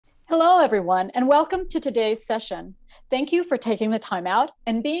Hello, everyone, and welcome to today's session. Thank you for taking the time out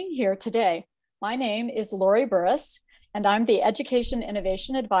and being here today. My name is Lori Burris, and I'm the Education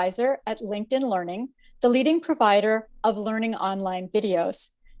Innovation Advisor at LinkedIn Learning, the leading provider of learning online videos.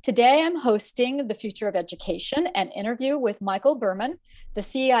 Today, I'm hosting the Future of Education, an interview with Michael Berman, the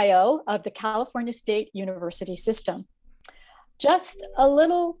CIO of the California State University System. Just a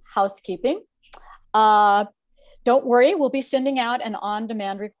little housekeeping. Don't worry, we'll be sending out an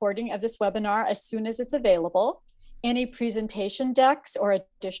on-demand recording of this webinar as soon as it's available. Any presentation decks or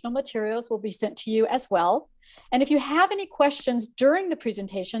additional materials will be sent to you as well. And if you have any questions during the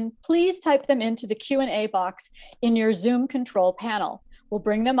presentation, please type them into the Q&A box in your Zoom control panel. We'll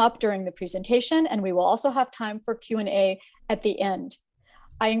bring them up during the presentation, and we will also have time for Q&A at the end.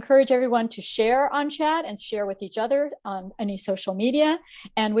 I encourage everyone to share on chat and share with each other on any social media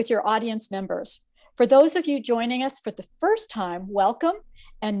and with your audience members. For those of you joining us for the first time, welcome,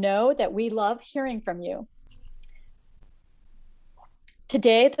 and know that we love hearing from you.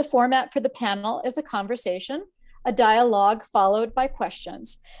 Today, the format for the panel is a conversation, a dialogue followed by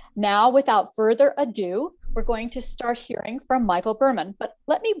questions. Now, without further ado, we're going to start hearing from Michael Berman. But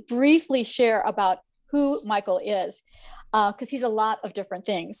let me briefly share about who Michael is, because he's a lot of different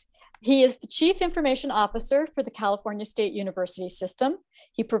things. He is the Chief Information Officer for the California State University System.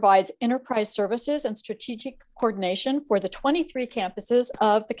 He provides enterprise services and strategic coordination for the 23 campuses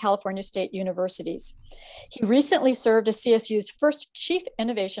of the California State Universities. He recently served as CSU's first Chief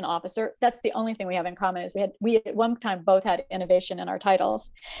Innovation Officer. That's the only thing we have in common is we at one time both had innovation in our titles.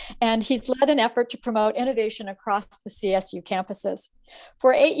 And he's led an effort to promote innovation across the CSU campuses.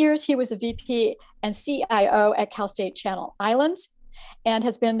 For 8 years, he was a VP and CIO at Cal State Channel Islands, and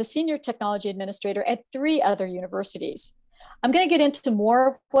has been the Senior Technology Administrator at 3 other universities. I'm going to get into more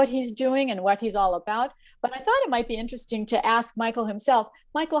of what he's doing and what he's all about, but I thought it might be interesting to ask Michael himself.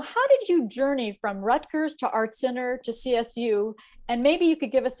 Michael, how did you journey from Rutgers to Art Center to CSU? And maybe you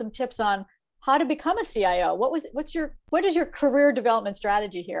could give us some tips on how to become a CIO. What is your career development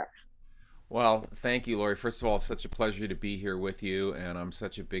strategy here? Well, thank you, Lori. First of all, it's such a pleasure to be here with you, and I'm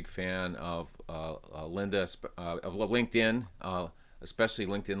such a big fan of Linda, of LinkedIn, especially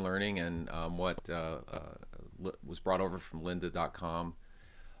LinkedIn Learning, and what was brought over from lynda.com.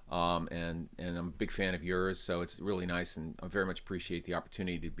 And I'm a big fan of yours, so it's really nice, and I very much appreciate the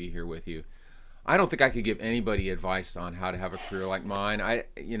opportunity to be here with you. I don't think I could give anybody advice on how to have a career like mine.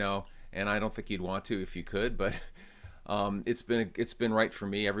 And I don't think you'd want to if you could, but it's been right for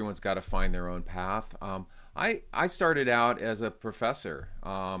me. Everyone's got to find their own path. I started out as a professor.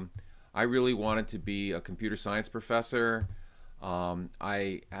 I really wanted to be a computer science professor.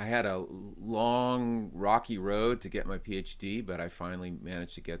 I had a long, rocky road to get my PhD, but I finally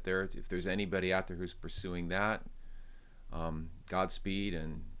managed to get there. If there's anybody out there who's pursuing that, Godspeed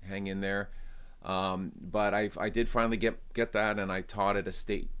and hang in there. But I did finally get that, and I taught at a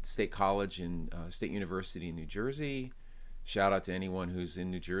state college in State University in New Jersey. Shout out to anyone who's in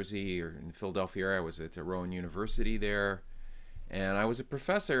New Jersey or in the Philadelphia area. I was at Rowan University there, and I was a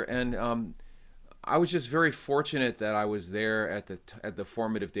professor, and I was just very fortunate that I was there at the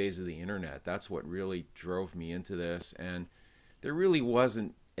formative days of the internet. That's what really drove me into this, and there really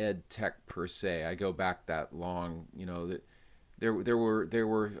wasn't ed tech per se. I go back that long, that there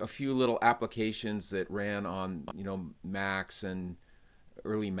were a few little applications that ran on Macs and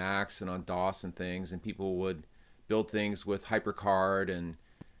early Macs and on DOS and things, and people would build things with HyperCard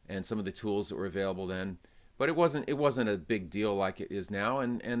and some of the tools that were available then. But it wasn't a big deal like it is now,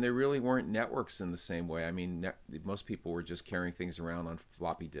 and there really weren't networks in the same way. I mean, most people were just carrying things around on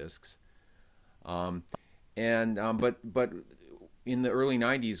floppy disks. But in the early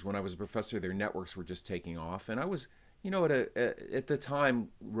 90s, when I was a professor, their networks were just taking off, and I was, at the time,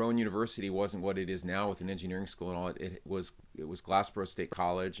 Rowan University wasn't what it is now with an engineering school and all. It was Glassboro State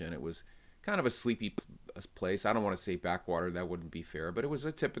College, and it was kind of a sleepy place. I don't want to say backwater; that wouldn't be fair, but it was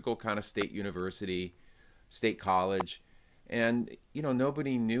a typical kind of state university. State college, and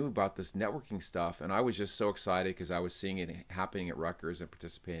nobody knew about this networking stuff, and I was just so excited because I was seeing it happening at Rutgers and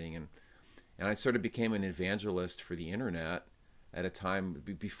participating, and I sort of became an evangelist for the internet at a time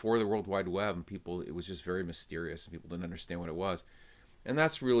before the World Wide Web, and it was just very mysterious, and people didn't understand what it was, and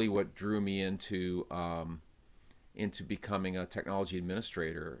that's really what drew me into becoming a technology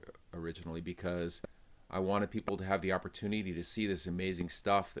administrator originally, because I wanted people to have the opportunity to see this amazing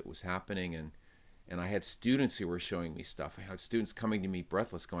stuff that was happening, and I had students who were showing me stuff. I had students coming to me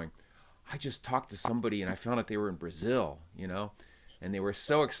breathless going, I just talked to somebody and I found out they were in Brazil, and they were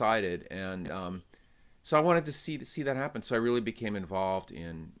so excited. And so I wanted to see that happen. So I really became involved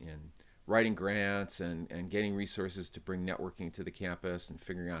in writing grants and getting resources to bring networking to the campus and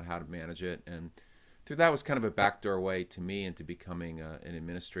figuring out how to manage it. And through that was kind of a backdoor way to me into becoming an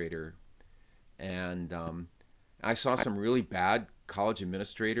administrator. And I saw some really bad college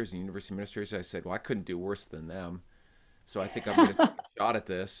administrators and university administrators. I said, well, I couldn't do worse than them. So I think I'm going to take a shot at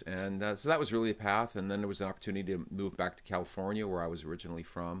this. And so that was really a path. And then there was an opportunity to move back to California, where I was originally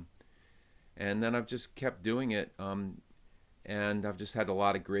from. And then I've just kept doing it. And I've just had a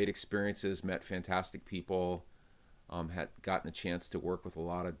lot of great experiences, met fantastic people, had gotten a chance to work with a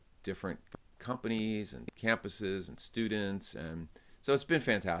lot of different companies and campuses and students. And so it's been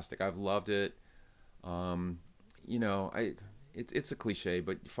fantastic. I've loved it. You know, it's a cliche,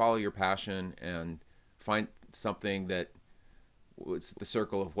 but follow your passion and find something that it's the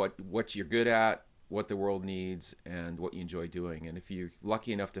circle of what you're good at, what the world needs, and what you enjoy doing. And if you're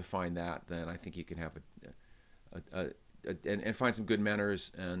lucky enough to find that, then I think you can have and find some good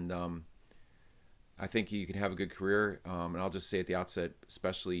mentors. And I think you can have a good career. And I'll just say at the outset,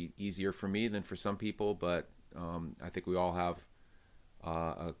 especially easier for me than for some people, but I think we all have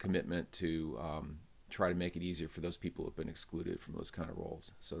a commitment to try to make it easier for those people who have been excluded from those kind of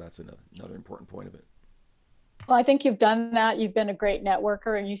roles. So that's another important point of it. Well, I think you've done that. You've been a great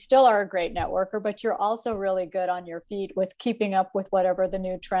networker, and you still are a great networker, but you're also really good on your feet with keeping up with whatever the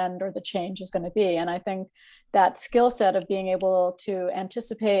new trend or the change is going to be. And I think that skill set of being able to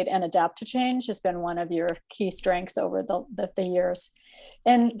anticipate and adapt to change has been one of your key strengths over the years.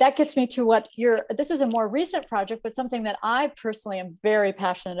 And that gets me to this is a more recent project, but something that I personally am very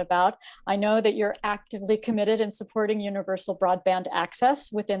passionate about. I know that you're actively committed in supporting universal broadband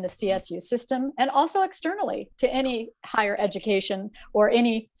access within the CSU system and also externally to any higher education or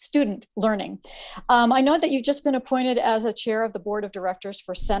any student learning. I know that you've just been appointed as a chair of the board of directors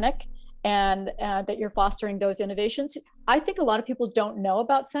for CENIC, and that you're fostering those innovations. I think a lot of people don't know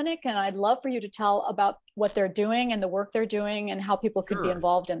about CENIC, and I'd love for you to tell about what they're doing and the work they're doing and how people could be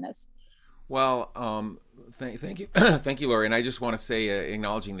involved in this. Well, thank you, thank you, Lori. And I just want to say,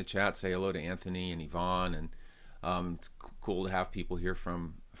 acknowledging the chat, say hello to Anthony and Yvonne, and it's cool to have people here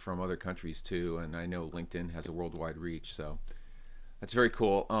from other countries too. And I know LinkedIn has a worldwide reach, so that's very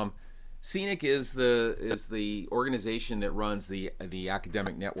cool. CENIC is the organization that runs the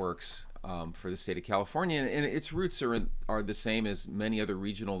academic networks for the state of California, and its roots are the same as many other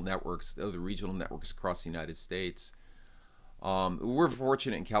regional networks across the United States. We're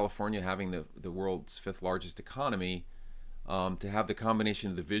fortunate in California, having the world's 5th largest economy, to have the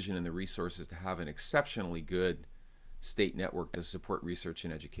combination of the vision and the resources to have an exceptionally good state network to support research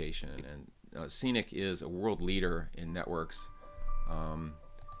and education. And CENIC is a world leader in networks.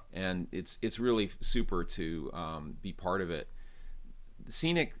 And it's really super to be part of it.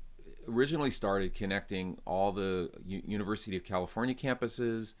 CENIC originally started connecting all the University of California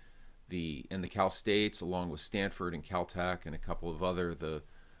campuses, and the Cal States, along with Stanford and Caltech and a couple of other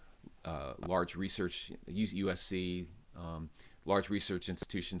large research, USC, large research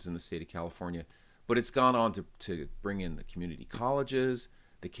institutions in the state of California. But it's gone on to bring in the community colleges,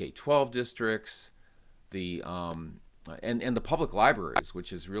 the K-12 districts, and the public libraries,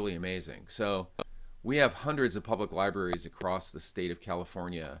 which is really amazing. So we have hundreds of public libraries across the state of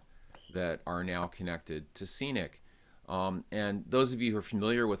California that are now connected to CENIC. And those of you who are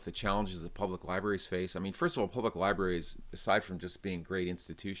familiar with the challenges that public libraries face, I mean, first of all, public libraries, aside from just being great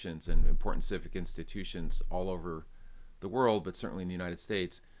institutions and important civic institutions all over the world, but certainly in the United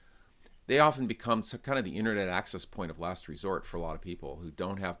States, they often become kind of the internet access point of last resort for a lot of people who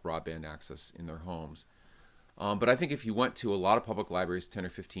don't have broadband access in their homes. But I think if you went to a lot of public libraries 10 or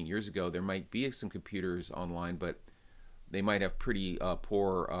 15 years ago, there might be some computers online, but they might have pretty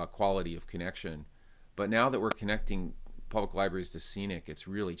poor quality of connection. But now that we're connecting public libraries to CENIC, it's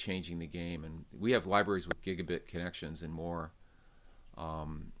really changing the game. And we have libraries with gigabit connections and more,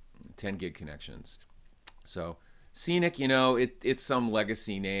 10 gig connections. So CENIC, you know, it's some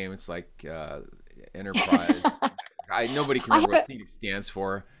legacy name. It's like enterprise. Nobody can remember what CENIC stands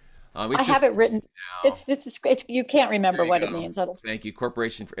for. I have it written. It's you can't remember what it means. Thank you.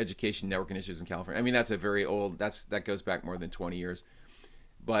 Corporation for Education Network Initiatives in California. I mean, that's a very old. That goes back more than 20 years.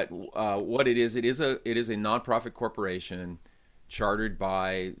 But what it is a nonprofit corporation chartered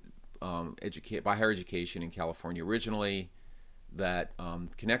by higher education in California originally, that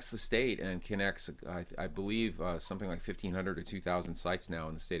connects the state and connects, I believe, something like 1,500 or 2,000 sites now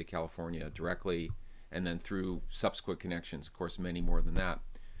in the state of California directly, and then through subsequent connections, of course, many more than that.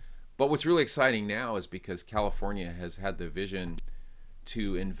 But what's really exciting now is because California has had the vision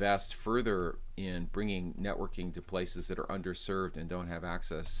to invest further in bringing networking to places that are underserved and don't have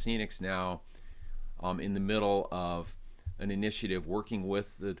access. CENIC's now in the middle of an initiative working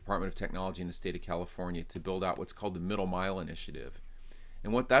with the Department of Technology in the state of California to build out what's called the Middle Mile Initiative.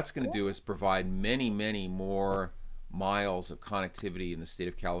 And what that's going to do is provide many, many more miles of connectivity in the state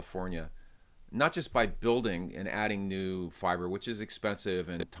of California, not just by building and adding new fiber, which is expensive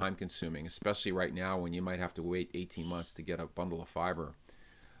and time consuming, especially right now when you might have to wait 18 months to get a bundle of fiber,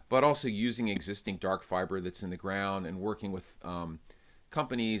 but also using existing dark fiber that's in the ground and working with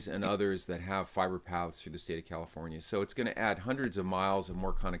companies and others that have fiber paths through the state of California. So it's going to add hundreds of miles of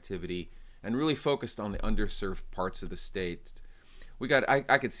more connectivity and really focused on the underserved parts of the state.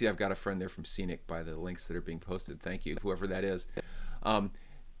 I could see I've got a friend there from Scenic by the links that are being posted. Thank you, whoever that is. The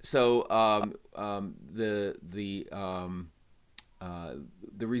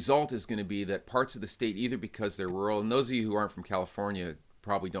result is going to be that parts of the state, either because they're rural, and those of you who aren't from California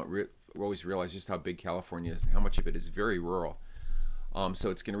probably don't always realize just how big California is, how much of it is very rural. So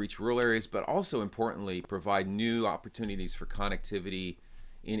it's going to reach rural areas, but also importantly provide new opportunities for connectivity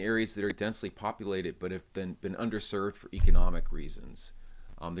in areas that are densely populated but have been underserved for economic reasons.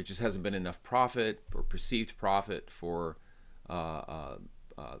 There just hasn't been enough profit or perceived profit for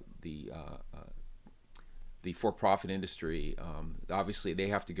the for-profit industry. Obviously, they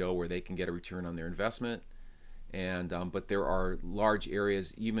have to go where they can get a return on their investment, and but there are large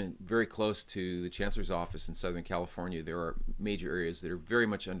areas, even very close to the Chancellor's office in Southern California. There are major areas that are very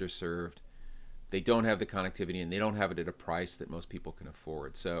much underserved. They don't have the connectivity, and they don't have it at a price that most people can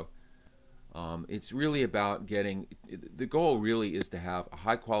afford. So it's really about the goal really is to have a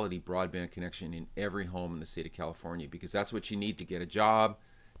high-quality broadband connection in every home in the state of California, because that's what you need to get a job,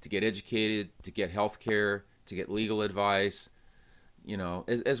 to get educated, to get health care, to get legal advice,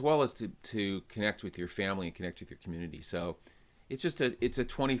 as well as to connect with your family and connect with your community. So it's a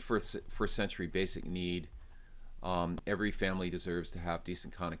 21st century basic need. Every family deserves to have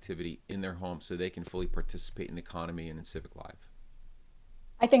decent connectivity in their home so they can fully participate in the economy and in civic life.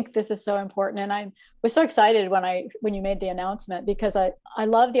 I think this is so important. And I was so excited when you made the announcement, because I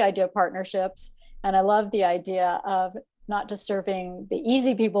love the idea of partnerships, and I love the idea of not just serving the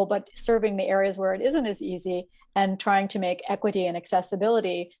easy people, but serving the areas where it isn't as easy, and trying to make equity and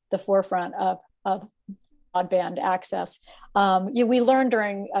accessibility the forefront of broadband access. We learned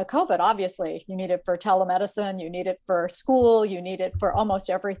during COVID, obviously, you need it for telemedicine, you need it for school, you need it for almost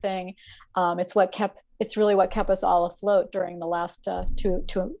everything. It's really what kept us all afloat during the last two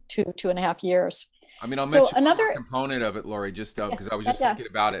and a half years. I mean, I'll mention another component of it, Lori, just because I was just thinking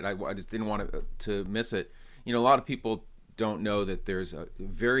about it. I just didn't want to miss it. A lot of people don't know that there's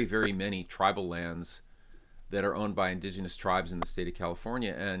very, very many tribal lands that are owned by indigenous tribes in the state of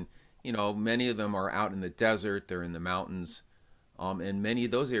California. And, many of them are out in the desert, they're in the mountains, and many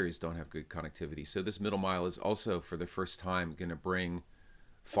of those areas don't have good connectivity. So this middle mile is also, for the first time, going to bring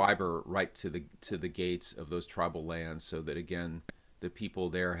fiber right to the gates of those tribal lands, so that, again, the people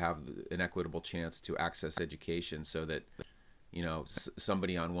there have an equitable chance to access education, so that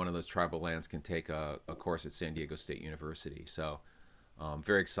somebody on one of those tribal lands can take a course at San Diego State University. So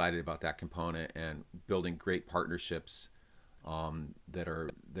very excited about that component, and building great partnerships that are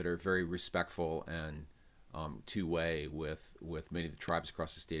very respectful and two-way with many of the tribes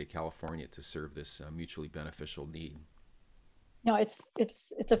across the state of California to serve this mutually beneficial need.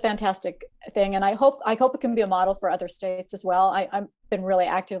 It's a fantastic thing, and I hope it can be a model for other states as well. I've been really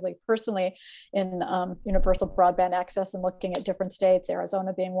actively, personally, in universal broadband access and looking at different states,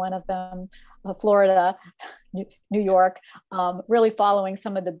 Arizona being one of them, Florida, New York, really following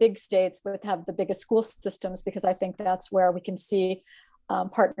some of the big states that have the biggest school systems, because I think that's where we can see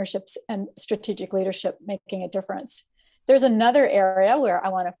partnerships and strategic leadership making a difference. There's another area where I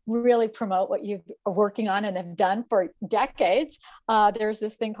want to really promote what you are working on and have done for decades. There's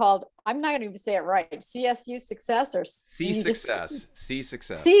this thing called, I'm not going to even say it right, CSU Success, or C Success. C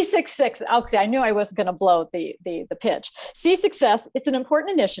Success. C Success. Okay, I knew I wasn't going to blow the pitch. C Success. It's an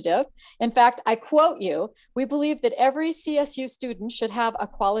important initiative. In fact, I quote you: "We believe that every CSU student should have a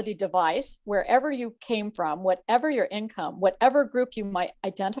quality device wherever you came from, whatever your income, whatever group you might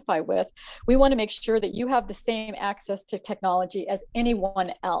identify with. We want to make sure that you have the same access to technology as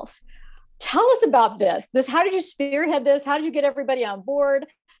anyone else." Tell us about this. How did you spearhead this? How did you get everybody on board?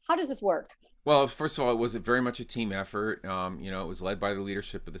 How does this work? Well, first of all, it was very much a team effort. It was led by the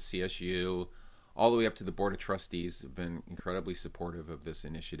leadership of the CSU, all the way up to the Board of Trustees have been incredibly supportive of this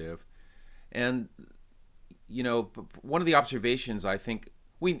initiative. And, one of the observations, I think,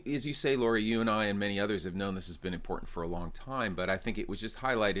 as you say, Lori, you and I and many others have known this has been important for a long time, but I think it was just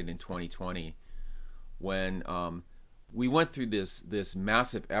highlighted in 2020 when we went through this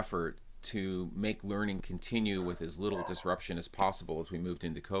massive effort to make learning continue with as little disruption as possible as we moved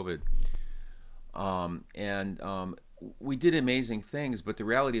into COVID. we did amazing things, but the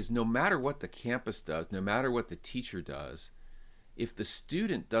reality is no matter what the campus does, no matter what the teacher does, if the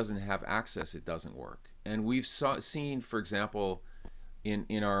student doesn't have access, it doesn't work. And we've seen, for example,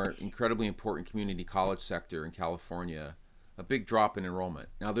 in our incredibly important community college sector in California, a big drop in enrollment.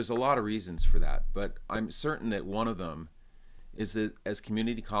 Now, there's a lot of reasons for that, but I'm certain that one of them is that as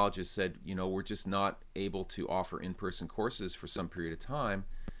community colleges said, we're just not able to offer in-person courses for some period of time.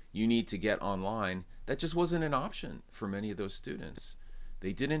 You need to get online. That just wasn't an option for many of those students.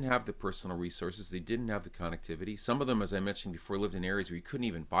 They didn't have the personal resources. They didn't have the connectivity. Some of them, as I mentioned before, lived in areas where you couldn't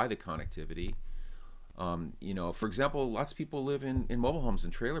even buy the connectivity. For example, lots of people live in mobile homes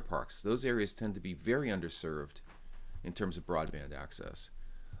and trailer parks. Those areas tend to be very underserved in terms of broadband access.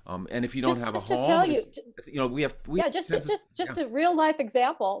 And if you don't have a home, to tell you, we have just a real life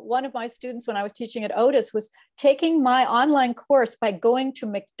example. One of my students, when I was teaching at Otis, was taking my online course by going to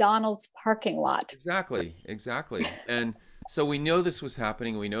McDonald's parking lot. Exactly. And so we know this was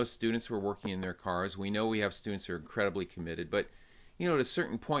happening. We know students were working in their cars. We know we have students who are incredibly committed. But at a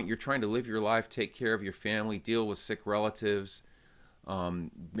certain point, you're trying to live your life, take care of your family, deal with sick relatives,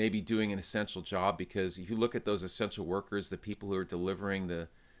 maybe doing an essential job. Because if you look at those essential workers, the people who are delivering the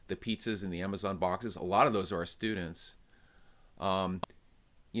pizzas and the Amazon boxes, a lot of those are our students. A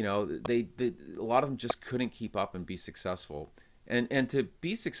lot of them just couldn't keep up and be successful. And to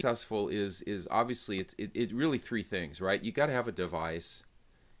be successful is obviously it really three things, right? You got to have a device,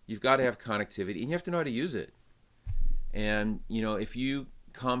 you've got to have connectivity, and you have to know how to use it. And if you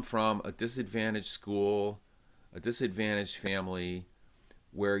come from a disadvantaged school, a disadvantaged family,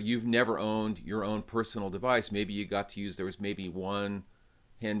 where you've never owned your own personal device, maybe you got to use, there was maybe one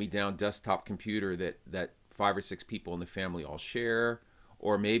hand-me-down desktop computer that 5 or 6 people in the family all share,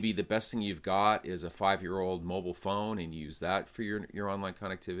 or maybe the best thing you've got is a 5-year-old mobile phone and you use that for your online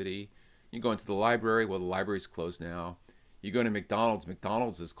connectivity. You go into the library, well, the library's closed now. You go to McDonald's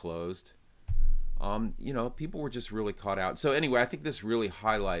is closed. People were just really caught out. So anyway, I think this really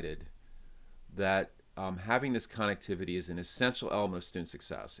highlighted that having this connectivity is an essential element of student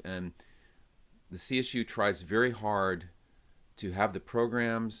success. And the CSU tries very hard to have the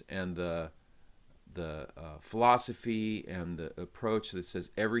programs and the philosophy and the approach that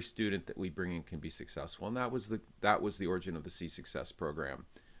says every student that we bring in can be successful, and that was the origin of the C Success program.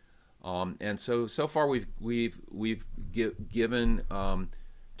 And so far we've given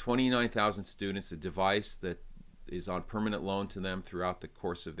 29,000 students a device that is on permanent loan to them throughout the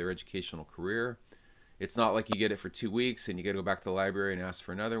course of their educational career. It's not like you get it for 2 weeks and you got to go back to the library and ask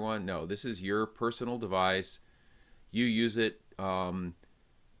for another one. No, this is your personal device. You use it from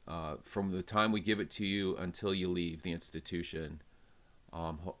the time we give it to you until you leave the institution.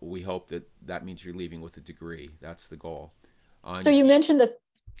 We hope that means you're leaving with a degree. That's the goal. So you mentioned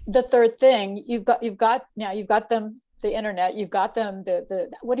the third thing. You've got them the internet. You've got them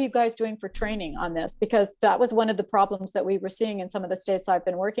what are you guys doing for training on this? Because that was one of the problems that we were seeing in some of the states I've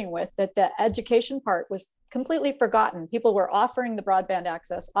been working with, that the education part was completely forgotten. People were offering the broadband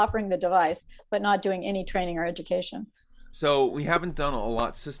access, offering the device, but not doing any training or education. So we haven't done a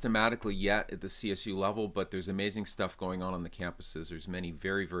lot systematically yet at the CSU level, but there's amazing stuff going on the campuses. There's many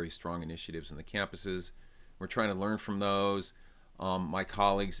very, very strong initiatives in the campuses. We're trying to learn from those. My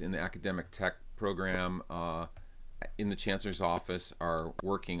colleagues in the academic tech program in the Chancellor's office are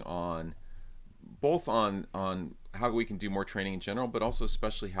working on both on how we can do more training in general, but also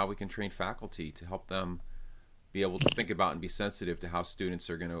especially how we can train faculty to help them be able to think about and be sensitive to how students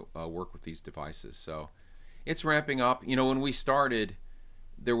are going to work with these devices. So it's ramping up. When we started,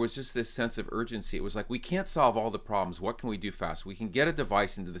 there was just this sense of urgency. It was like, we can't solve all the problems. What can we do fast? We can get a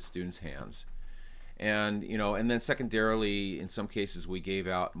device into the students' hands. And, and then secondarily, in some cases, we gave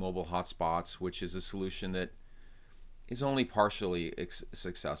out mobile hotspots, which is a solution that is only partially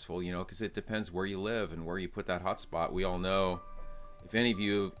successful, because it depends where you live and where you put that hotspot. We all know, if any of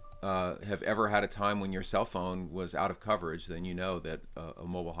you have ever had a time when your cell phone was out of coverage, then you know that a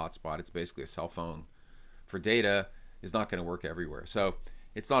mobile hotspot, it's basically a cell phone for data, is not going to work everywhere. So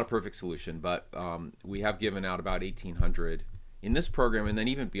it's not a perfect solution, but we have given out about 1,800 in this program, and then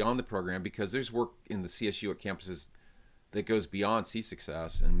even beyond the program, because there's work in the CSU at campuses that goes beyond C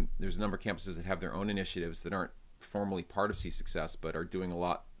Success, and there's a number of campuses that have their own initiatives that aren't formally part of C Success, but are doing a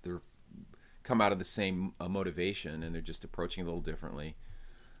lot. They're come out of the same motivation, and they're just approaching it a little differently.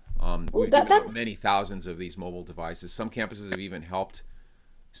 We've given out many thousands of these mobile devices. Some campuses have even helped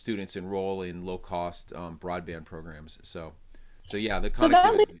students enroll in low-cost broadband programs. So yeah, the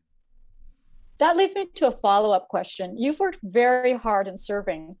connectivity. that leads me to a follow-up question. You've worked very hard in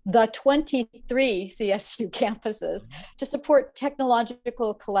serving the 23 CSU campuses to support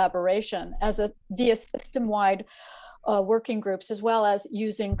technological collaboration via system-wide working groups, as well as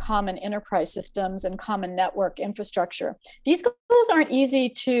using common enterprise systems and common network infrastructure. These goals aren't easy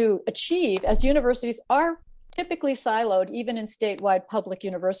to achieve, as universities are typically siloed, even in statewide public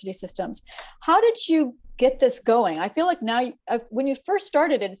university systems. How did you get this going? I feel like now, when you first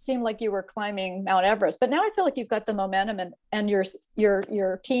started it, it seemed like you were climbing Mount Everest, but now I feel like you've got the momentum, and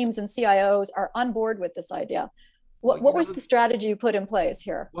your teams and CIOs are on board with this idea. What was the strategy you put in place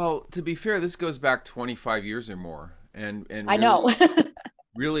here? Well, to be fair, this goes back 25 years or more. And really, I know.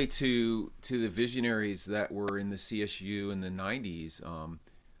 really to the visionaries that were in the CSU in the 90s,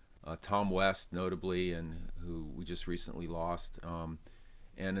 Tom West notably, and who we just recently lost,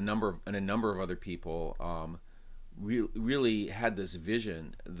 and a number of other people, really had this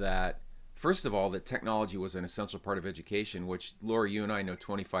vision that, first of all, that technology was an essential part of education, which, Laura, you and I know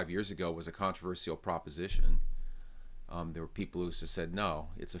 25 years ago was a controversial proposition. There were people who said, no,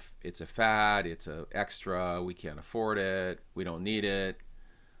 it's a fad, it's a extra, we can't afford it, we don't need it.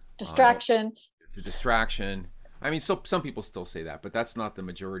 Distraction. It's a distraction. I mean, so some people still say that, but that's not the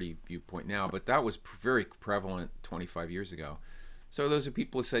majority viewpoint now. But that was very prevalent 25 years ago. So those are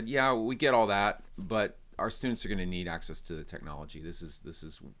people who said, yeah, we get all that, but our students are going to need access to the technology. This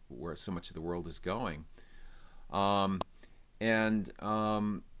is where so much of the world is going.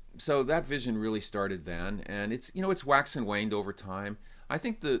 So that vision really started then, and it's waxed and waned over time. I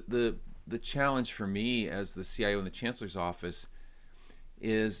think the challenge for me as the CIO in the Chancellor's office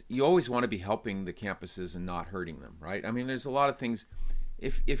is you always want to be helping the campuses and not hurting them, right? I mean, there's a lot of things.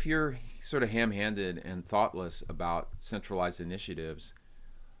 If you're sort of ham-handed and thoughtless about centralized initiatives,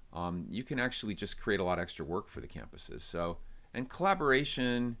 you can actually just create a lot of extra work for the campuses. So, and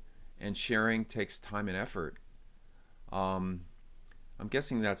collaboration and sharing takes time and effort. I'm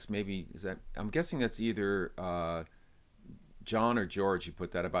guessing that's either John or George who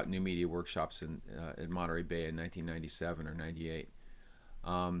put that about new media workshops in Monterey Bay in 1997 or 98.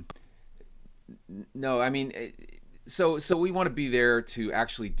 No, I mean, so we want to be there to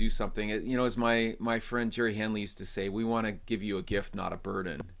actually do something. You know, as my friend Jerry Hanley used to say, we want to give you a gift, not a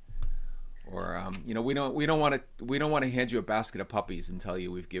burden. Or you know, we don't want to hand you a basket of puppies and tell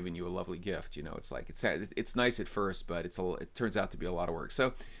you we've given you a lovely gift. You know, it's like it's nice at first, but it turns out to be a lot of work.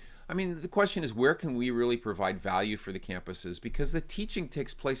 So, I mean, the question is, where can we really provide value for the campuses? Because the teaching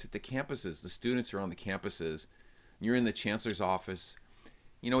takes place at the campuses. The students are on the campuses. You're in the Chancellor's office.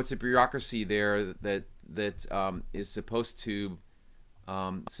 You know, it's a bureaucracy there that is supposed to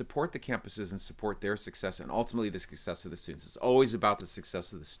support the campuses and support their success, and ultimately the success of the students. It's always about the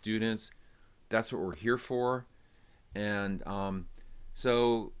success of the students. That's what we're here for. And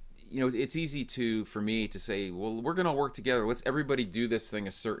so, you know, it's easy for me to say, well, we're going to work together. Let's everybody do this thing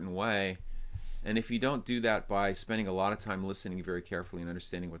a certain way. And if you don't do that by spending a lot of time listening very carefully and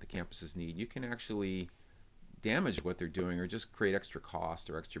understanding what the campuses need, you can actually damage what they're doing or just create extra cost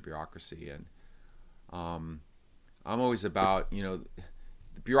or extra bureaucracy. And I'm always about, you know,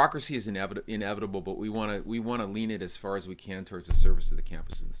 the bureaucracy is inevitable, but we want to lean it as far as we can towards the service of the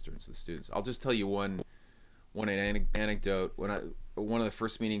campus and the students. I'll just tell you one anecdote. One of the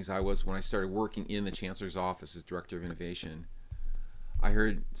first meetings when I started working in the Chancellor's office as Director of Innovation, I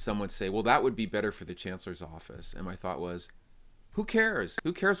heard someone say, well, that would be better for the Chancellor's office. And my thought was, who cares?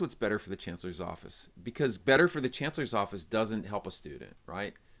 Who cares what's better for the Chancellor's office? Because better for the Chancellor's office doesn't help a student,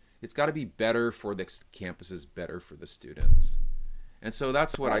 right? It's got to be better for the campuses, better for the students. And so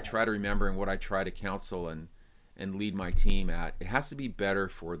that's what I try to remember and what I try to counsel and lead my team at. It has to be better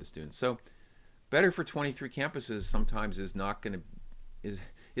for the students. So better for 23 campuses sometimes is not going to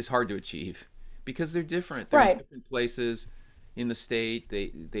is hard to achieve because they're different. They're in different places in the state.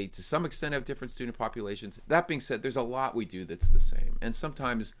 They to some extent have different student populations. That being said, there's a lot we do that's the same. And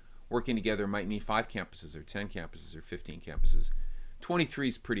sometimes working together might mean 5 campuses or 10 campuses or 15 campuses. 23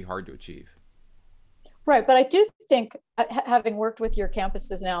 is pretty hard to achieve. Right, but I do think, having worked with your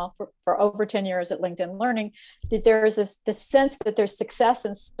campuses now for over 10 years at LinkedIn Learning, that there's this sense that there's success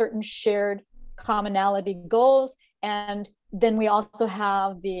in certain shared commonality goals, and then we also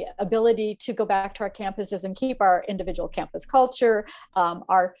have the ability to go back to our campuses and keep our individual campus culture,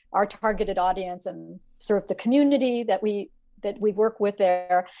 our targeted audience, and sort of the community that we work with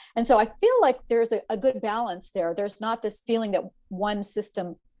there. And so I feel like there's a good balance there. There's not this feeling that one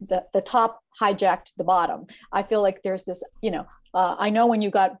system, the top hijacked the bottom. I feel like there's this, you know, I know when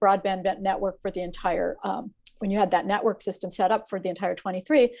you got broadband network for the entire, when you had that network system set up for the entire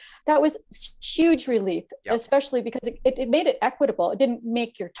 23, that was huge relief, especially because it made it equitable. It didn't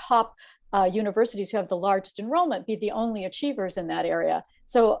make your top universities who have the largest enrollment be the only achievers in that area.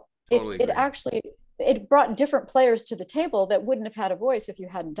 So Totally it agree. actually, it brought different players to the table that wouldn't have had a voice if you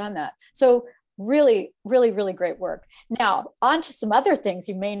hadn't done that. So really, really, really great work. Now, on to some other things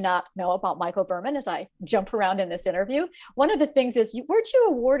you may not know about Michael Berman as I jump around in this interview. One of the things is, weren't you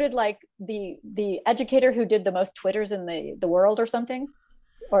awarded like the educator who did the most Twitters in the world or something?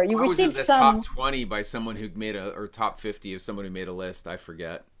 Or you I was in received the top some, 20 by someone who made a, or top 50 of someone who made a list. I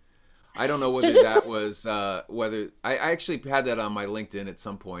forget. I don't know so whether just, that was whether I actually had that on my LinkedIn at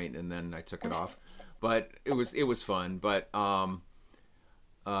some point, and then I took it off. But it was fun. But some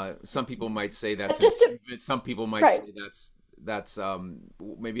people might say that's an just to, achievement. Some people might right. say that's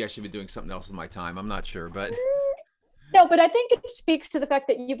maybe I should be doing something else with my time. I'm not sure, but No, but I think it speaks to the fact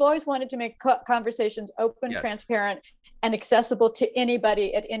that you've always wanted to make conversations open, yes, transparent, and accessible to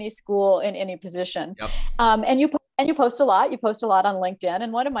anybody at any school in any position. yep. And you post a lot. You post a lot on LinkedIn.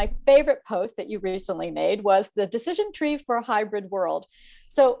 And one of my favorite posts that you recently made was the decision tree for a hybrid world.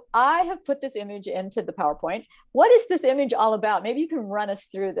 So I have put this image into the PowerPoint. What is this image all about? Maybe you can run us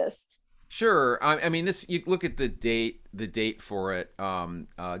through this. Sure. I mean, this, you look at the date for it,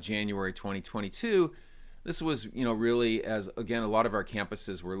 January 2022. This was, really, as again, a lot of our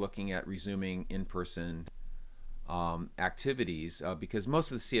campuses were looking at resuming in-person activities because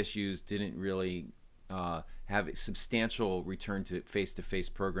most of the CSUs didn't really have a substantial return to face-to-face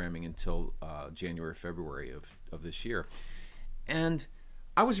programming until January, February of this year. And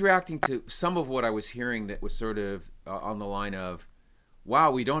I was reacting to some of what I was hearing that was sort of on the line of,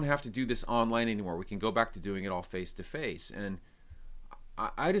 wow, we don't have to do this online anymore. We can go back to doing it all face-to-face. And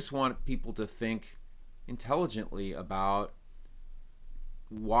I just want people to think intelligently about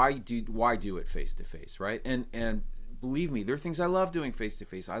why do it face-to-face, right? And believe me, there are things I love doing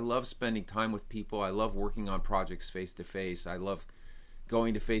face-to-face. I love spending time with people. I love working on projects face-to-face. I love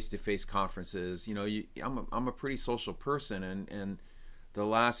going to face-to-face conferences. I'm a pretty social person, and the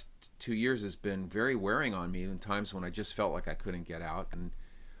last 2 years has been very wearing on me in times when I just felt like I couldn't get out. And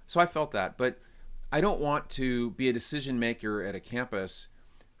so I felt that. But I don't want to be a decision maker at a campus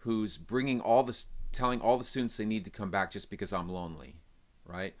who's telling all the students they need to come back just because I'm lonely,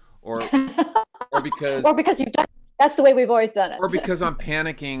 right? Or because Or because you've done, that's the way we've always done it. or because I'm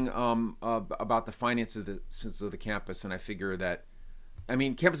panicking about the finances of the campus, and I figure that, I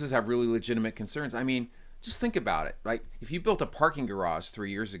mean, campuses have really legitimate concerns. I mean, just think about it, right? If you built a parking garage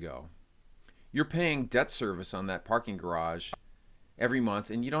 3 years ago, you're paying debt service on that parking garage every month,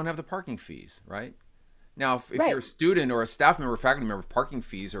 and you don't have the parking fees, right? Now, if Right. you're a student or a staff member or faculty member, parking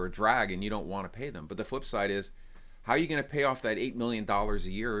fees are a drag and you don't want to pay them. But the flip side is, how are you going to pay off that $8 million a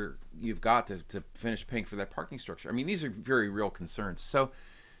year you've got to finish paying for that parking structure? I mean, these are very real concerns. So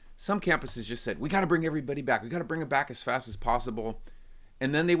some campuses just said, we got to bring everybody back. We got to bring them back as fast as possible.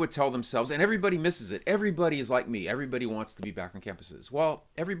 And then they would tell themselves, and everybody misses it. Everybody is like me. Everybody wants to be back on campuses. Well,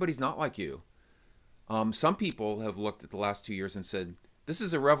 everybody's not like you. Some people have looked at the last 2 years and said, this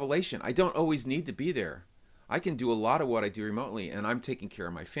is a revelation. I don't always need to be there. I can do a lot of what I do remotely, and I'm taking care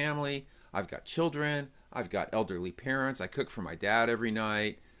of my family. I've got children. I've got elderly parents. I cook for my dad every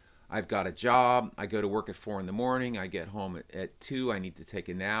night. I've got a job. I go to work at 4 in the morning. I get home at 2. I need to take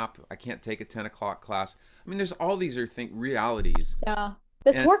a nap. I can't take a 10 o'clock class. I mean, there's all these realities. Yeah.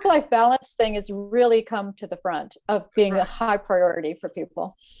 This And work-life balance thing has really come to the front of that's being a right. high priority for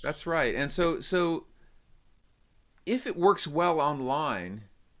people. That's right. And so if it works well online,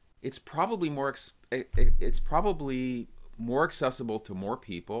 it's probably more accessible to more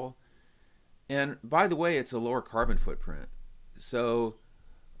people. And by the way, it's a lower carbon footprint. So,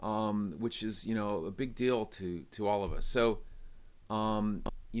 which is, a big deal to all of us. So,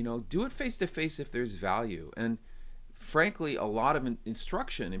 do it face to face if there's value. And frankly, a lot of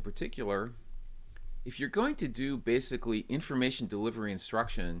instruction in particular, if you're going to do basically information delivery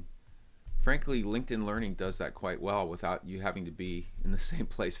instruction, frankly, LinkedIn Learning does that quite well without you having to be in the same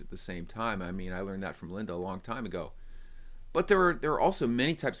place at the same time. I mean, I learned that from Linda a long time ago. But there are also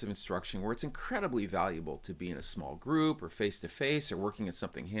many types of instruction where it's incredibly valuable to be in a small group or face-to-face or working at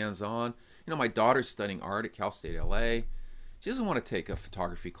something hands-on. My daughter's studying art at Cal State LA. She doesn't want to take a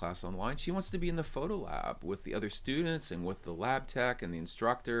photography class online. She wants to be in the photo lab with the other students and with the lab tech and the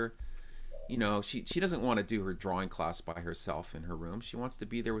instructor. She doesn't want to do her drawing class by herself in her room. She wants to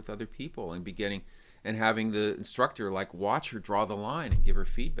be there with other people and and having the instructor watch her draw the line and give her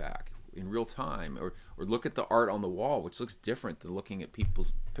feedback in real time, or look at the art on the wall, which looks different than looking at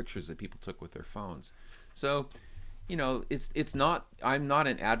people's pictures that people took with their phones. So, I'm not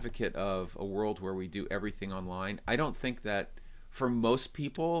an advocate of a world where we do everything online. I don't think that For most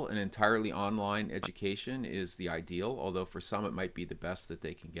people, an entirely online education is the ideal, although for some it might be the best that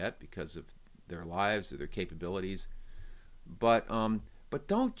they can get because of their lives or their capabilities. But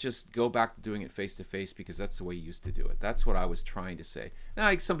don't just go back to doing it face to face because that's the way you used to do it. That's what I was trying to say. Now,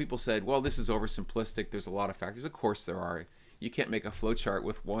 like some people said, well, this is oversimplistic. There's a lot of factors. Of course there are. You can't make a flow chart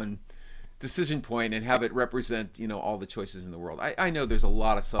with one decision point and have it represent, all the choices in the world. I know there's a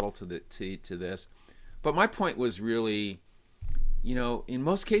lot of subtlety to this, but my point was really, in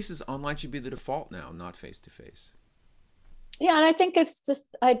most cases, online should be the default now, not face to face. Yeah, and I think it's just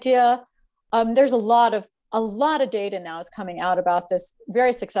idea. There's a lot of data now is coming out about this,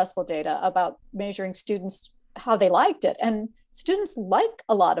 very successful data about measuring students how they liked it, and students like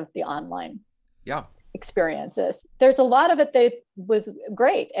a lot of the online Yeah. experiences. There's a lot of it that was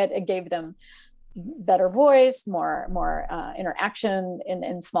great. It gave them better voice, more interaction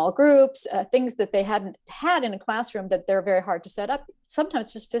in small groups, things that they hadn't had in a classroom that they're very hard to set up,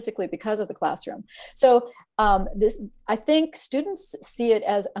 sometimes just physically because of the classroom. So I think students see it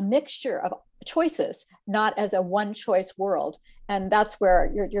as a mixture of choices, not as a one choice world. And that's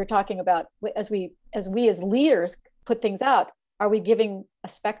where you're talking about, as we as leaders put things out, are we giving a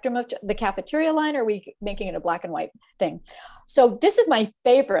spectrum of the cafeteria line, or are we making it a black and white thing? So this is my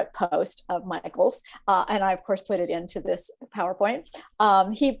favorite post of Michael's, and I, of course, put it into this PowerPoint.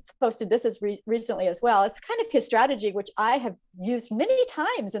 He posted this recently as well. It's kind of his strategy, which I have used many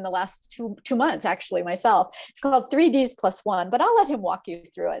times in the last two months, actually, myself. It's called 3Ds plus 1, but I'll let him walk you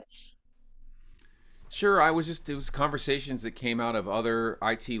through it. Sure, it was conversations that came out of other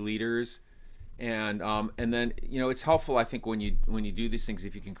IT leaders. And then it's helpful, I think, when you do these things,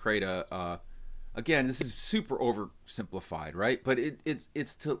 if you can create again, this is super oversimplified, right? But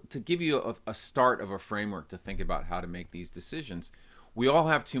it's to give you a start of a framework to think about how to make these decisions. We all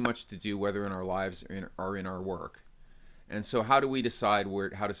have too much to do, whether in our lives or in our work, and so how do we decide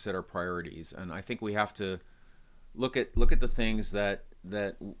how to set our priorities? And I think we have to look at the things that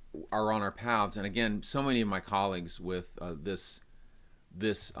are on our paths. And again, so many of my colleagues with this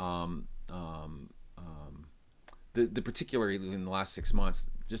particularly in the last 6 months,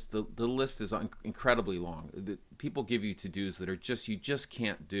 just the list is incredibly long. People give you to-dos that are you just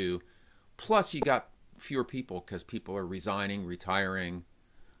can't do. Plus, you got fewer people because people are resigning, retiring.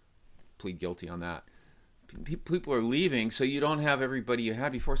 Plead guilty on that. People are leaving, so you don't have everybody you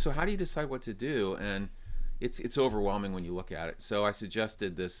had before. So how do you decide what to do? And it's overwhelming when you look at it. So I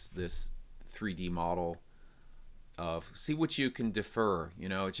suggested this 3D model of see what you can defer.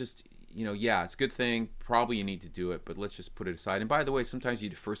 It's just. Yeah, it's a good thing. Probably you need to do it, but let's just put it aside. And by the way, sometimes you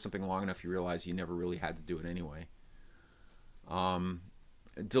defer something long enough, you realize you never really had to do it anyway.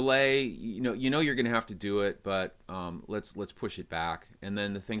 Delay, you're going to have to do it, but let's push it back. And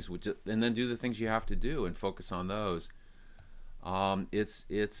then and then do the things you have to do and focus on those.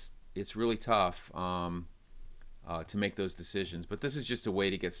 It's really tough to make those decisions, but this is just a way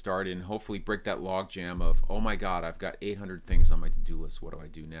to get started and hopefully break that log jam of, oh my God, I've got 800 things on my to-do list. What do I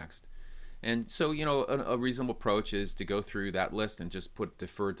do next? And so, a reasonable approach is to go through that list and just put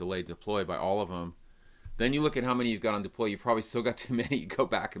defer, delay, deploy by all of them. Then you look at how many you've got on deploy. You've probably still got too many. You go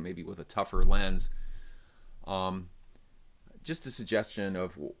back and maybe with a tougher lens. Just a suggestion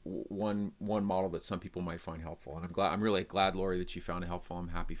of one model that some people might find helpful. And I'm really glad, Lori, that you found it helpful. I'm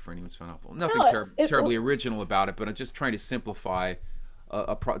happy for anyone who's found it helpful. Nothing terribly original about it, but I'm just trying to simplify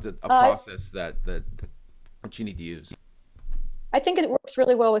a process that you need to use. I think it works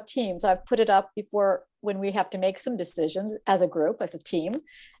really well with teams. I've put it up before when we have to make some decisions as a group, as a team,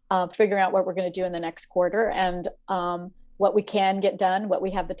 figuring out what we're going to do in the next quarter, and what we can get done, what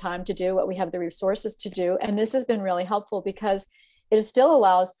we have the time to do, what we have the resources to do. And this has been really helpful because it still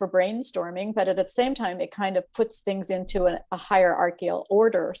allows for brainstorming, but at the same time, it kind of puts things into a hierarchical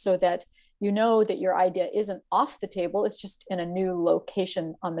order so that you know that your idea isn't off the table, it's just in a new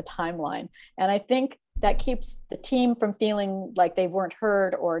location on the timeline. And I think that keeps the team from feeling like they weren't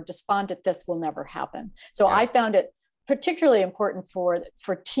heard or despondent, this will never happen. So yeah. I found it particularly important for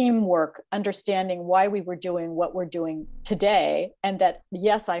teamwork, understanding why we were doing what we're doing today, and that,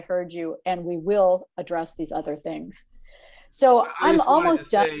 yes, I heard you, and we will address these other things. So I'm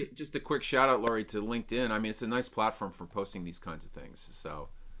almost done. Just a quick shout out, Lori, to LinkedIn. I mean, it's a nice platform for posting these kinds of things. So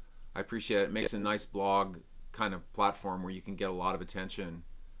I appreciate it. It makes a nice blog kind of platform where you can get a lot of attention.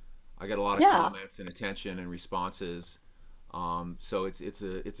 I get a lot of comments and attention and responses. So it's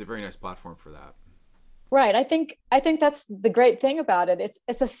a very nice platform for that. Right. I think that's the great thing about it.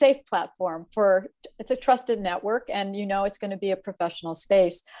 It's a safe platform it's a trusted network, and it's going to be a professional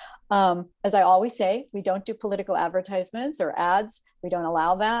space. As I always say, we don't do political advertisements or ads. We don't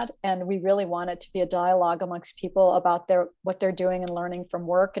allow that, and we really want it to be a dialogue amongst people about what they're doing and learning from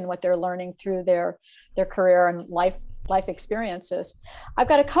work, and what they're learning through their career and life experiences. I've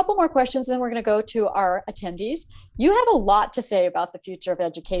got a couple more questions, and then we're going to go to our attendees. You have a lot to say about the future of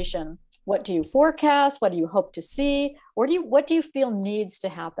education. What do you forecast? What do you hope to see? What do you feel needs to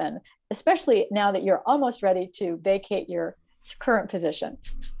happen, especially now that you're almost ready to vacate your current position?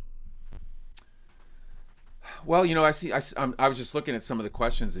 Well, I was just looking at some of the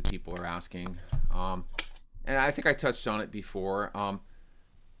questions that people are asking, and I think I touched on it before.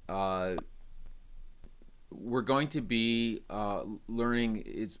 We're going to be learning.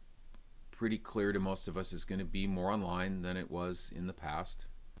 It's pretty clear to most of us is going to be more online than it was in the past.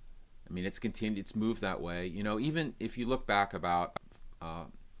 I mean, it's moved that way. Even if you look back about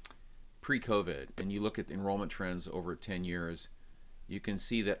pre-COVID and you look at the enrollment trends over 10 years, you can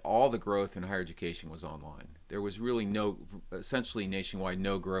see that all the growth in higher education was online. There was really essentially nationwide,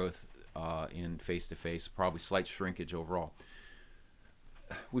 no growth in face-to-face, probably slight shrinkage overall.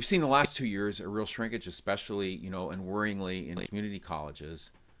 We've seen the last 2 years a real shrinkage, especially, and worryingly in community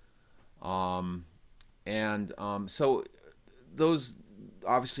colleges. So those,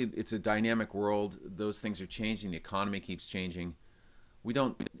 obviously it's a dynamic world. Those things are changing. The economy keeps changing.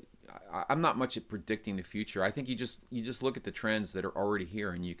 I'm not much at predicting the future. I think you just look at the trends that are already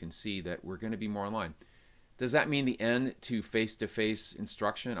here, and you can see that we're going to be more online. Does that mean the end to face-to-face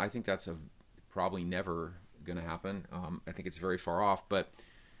instruction? I think that's probably never going to happen. I think it's very far off. But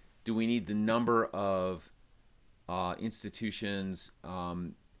do we need the number of institutions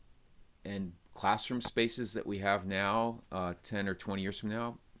and classroom spaces that we have now 10 or 20 years from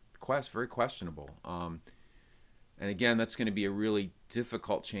now? Very questionable. And again, that's going to be a really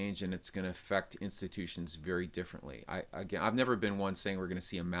difficult change, and it's going to affect institutions very differently. I've never been one saying we're going to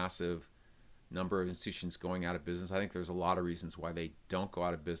see a massive number of institutions going out of business. I think there's a lot of reasons why they don't go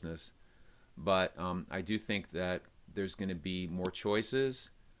out of business. But I do think that there's going to be more choices.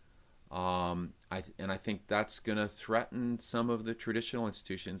 And I think that's going to threaten some of the traditional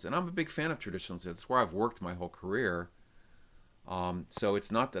institutions. And I'm a big fan of traditional institutions. That's where I've worked my whole career. So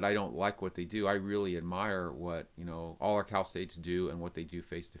it's not that I don't like what they do. I really admire what all our Cal States do and what they do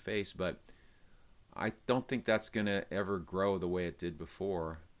face to face. But I don't think that's going to ever grow the way it did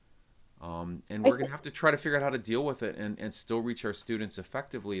before. And we're going to have to try to figure out how to deal with it and still reach our students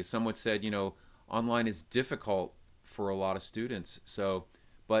effectively. As someone said, online is difficult for a lot of students.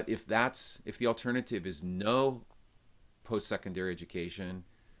 But if the alternative is no post-secondary education,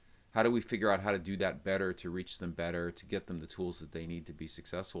 how do we figure out how to do that better, to reach them better, to get them the tools that they need to be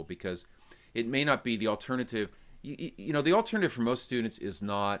successful? Because it may not be the alternative. The alternative for most students is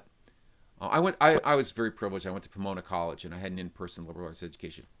not. I was very privileged. I went to Pomona College, and I had an in-person liberal arts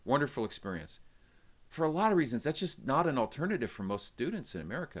education. Wonderful experience. For a lot of reasons, that's just not an alternative for most students in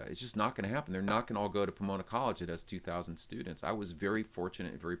America. It's just not going to happen. They're not going to all go to Pomona College. It has 2,000 students. I was very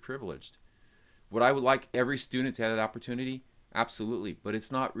fortunate and very privileged. Would I like every student to have that opportunity? Absolutely. But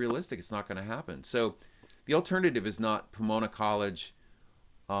it's not realistic. It's not going to happen. So the alternative is not Pomona College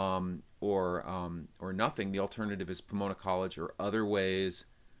or nothing. The alternative is Pomona College or other ways,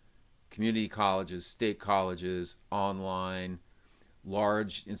 community colleges, state colleges, online,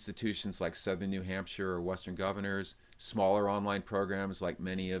 large institutions like Southern New Hampshire or Western Governors, smaller online programs like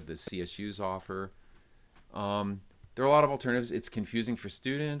many of the CSUs offer. There are a lot of alternatives. It's confusing for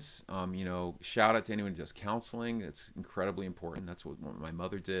students. Shout out to anyone who does counseling. It's incredibly important. That's what my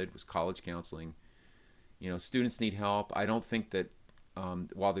mother did, was college counseling. Students need help. I don't think that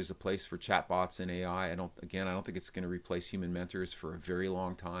while there's a place for chatbots and AI, I don't think it's going to replace human mentors for a very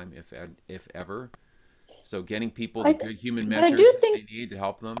long time, if ever. So getting people the good human mentors they need to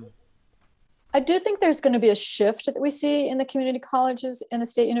help them. I do think there's going to be a shift that we see in the community colleges and the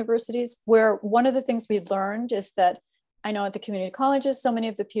state universities, where one of the things we've learned is that I know at the community colleges, so many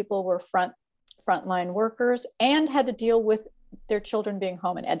of the people were frontline workers and had to deal with their children being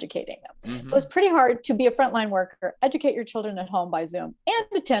home and educating them. Mm-hmm. So it's pretty hard to be a frontline worker, educate your children at home by Zoom, and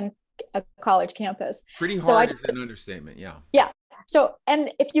attend a college campus. Pretty hard is an understatement, yeah. Yeah. So,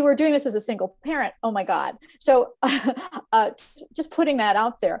 and if you were doing this as a single parent, oh my God. So just putting that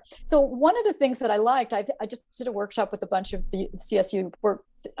out there. So one of the things that I liked, I just did a workshop with a bunch of the CSU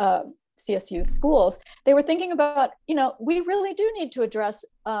schools. They were thinking about, we really do need to address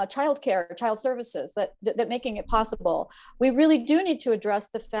childcare, child services, that making it possible. We really do need to address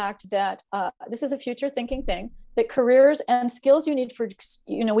the fact that this is a future thinking thing. that careers and skills you need for,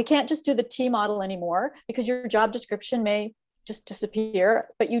 we can't just do the T model anymore because your job description may just disappear,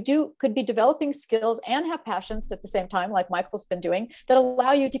 but you could be developing skills and have passions at the same time, like Michael's been doing, that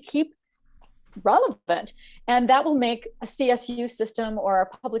allow you to keep relevant. And that will make a CSU system or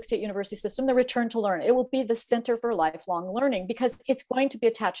a public state university system the return to learn. It will be the center for lifelong learning because it's going to be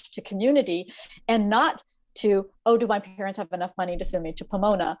attached to community and not to, oh, do my parents have enough money to send me to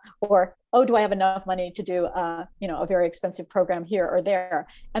Pomona? Or, oh, do I have enough money to do a very expensive program here or there?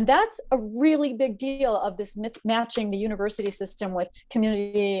 And that's a really big deal of this matching the university system with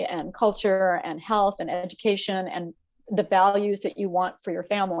community and culture and health and education and the values that you want for your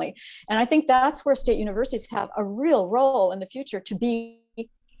family. And I think that's where state universities have a real role in the future to be,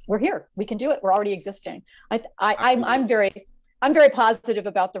 we're here, we can do it, we're already existing. I'm very positive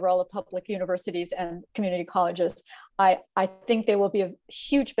about the role of public universities and community colleges. I think they will be a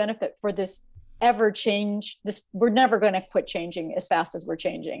huge benefit for this ever change. We're never going to quit changing as fast as we're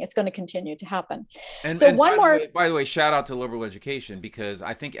changing. It's going to continue to happen. And by the way, shout out to liberal education, because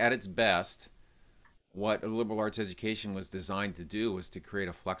I think at its best, what a liberal arts education was designed to do was to create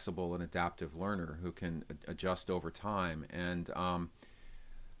a flexible and adaptive learner who can adjust over time. And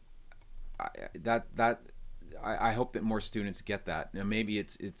I hope that more students get that. Now, maybe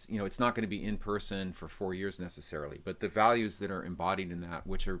it's not going to be in person for 4 years necessarily, but the values that are embodied in that,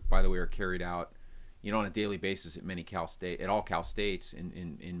 which are, by the way, are carried out, on a daily basis at all Cal States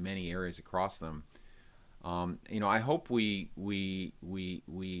in many areas across them. I hope we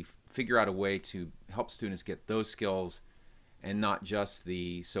figure out a way to help students get those skills and not just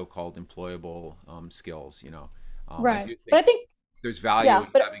the so-called employable skills. Right. But I think there's value in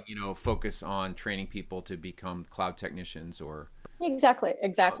having, focus on training people to become cloud technicians or. Exactly.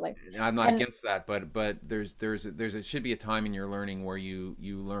 I'm not against that, but there should be a time in your learning where you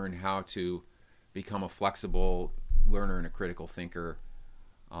learn how to become a flexible learner and a critical thinker,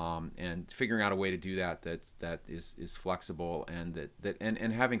 and figuring out a way to do that is flexible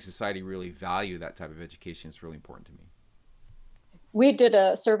and having society really value that type of education is really important to me. We did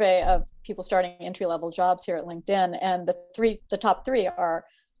a survey of people starting entry-level jobs here at LinkedIn, and the top three are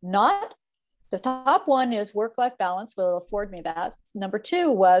not. The top one is work-life balance. Will it afford me that? Number two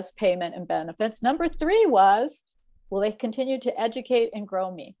was payment and benefits. Number three was, will they continue to educate and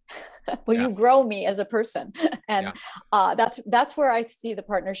grow me? Will you grow me as a person? And that's where I see the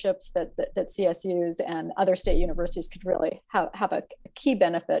partnerships that CSUs and other state universities could really have a key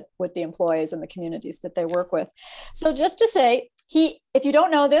benefit with the employees and the communities that they work with. So just to say, if you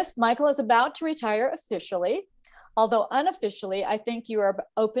don't know this, Michael is about to retire officially. Although unofficially, I think you are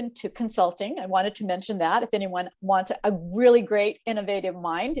open to consulting. I wanted to mention that if anyone wants a really great, innovative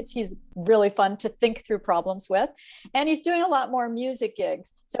mind, he's really fun to think through problems with. And he's doing a lot more music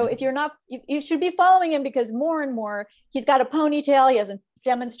gigs. So if you're not, you should be following him, because more and more, he's got a ponytail. He hasn't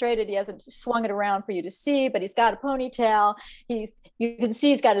demonstrated, he hasn't swung it around for you to see, but he's got a ponytail. You can see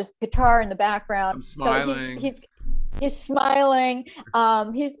he's got his guitar in the background. I'm smiling. So he's smiling.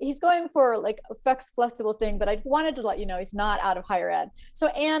 He's going for like a flexible thing, but I wanted to let you know he's not out of higher ed. So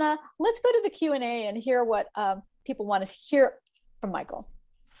Anna, let's go to the Q&A and hear what people want to hear from Michael.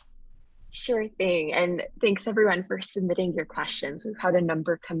 Sure thing. And thanks everyone for submitting your questions. We've had a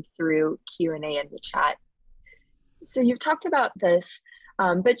number come through Q&A in the chat. So you've talked about this,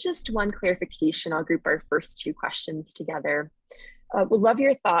 but just one clarification. I'll group our first two questions together. Would love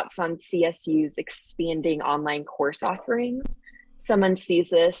your thoughts on CSU's expanding online course offerings. Someone sees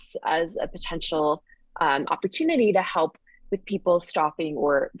this as a potential opportunity to help with people stopping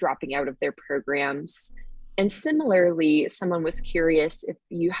or dropping out of their programs. And similarly, someone was curious if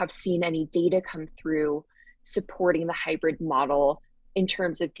you have seen any data come through supporting the hybrid model in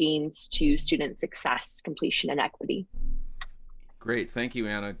terms of gains to student success, completion, and equity. Great, thank you,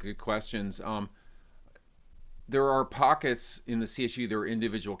 Anna. Good questions. There are pockets in the CSU, there are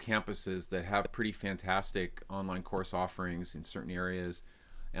individual campuses that have pretty fantastic online course offerings in certain areas.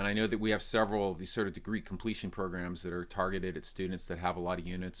 And I know that we have several of these sort of degree completion programs that are targeted at students that have a lot of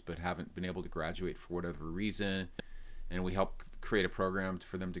units but haven't been able to graduate for whatever reason. And we help create a program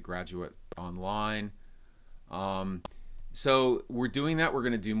for them to graduate online. So we're doing that. We're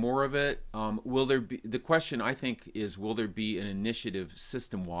going to do more of it. The question I think is, will there be an initiative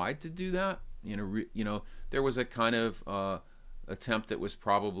system-wide to do that? There was a kind of attempt that was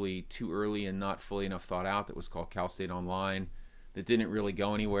probably too early and not fully enough thought out that was called Cal State Online that didn't really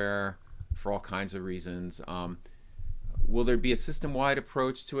go anywhere for all kinds of reasons. Will there be a system-wide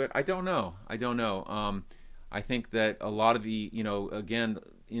approach to it? I don't know. I think that a lot of the, again,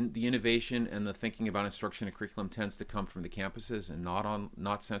 the innovation and the thinking about instruction and curriculum tends to come from the campuses and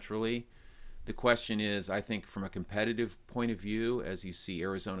not centrally. The question is, I think from a competitive point of view, as you see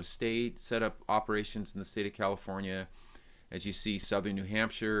Arizona State set up operations in the state of California, as you see Southern New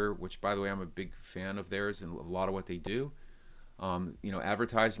Hampshire, which by the way, I'm a big fan of theirs and a lot of what they do,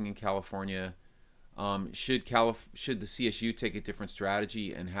 advertising in California, should the CSU take a different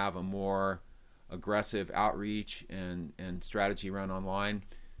strategy and have a more aggressive outreach and strategy around online?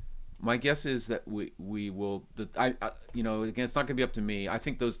 My guess is that we will. Again, it's not going to be up to me. I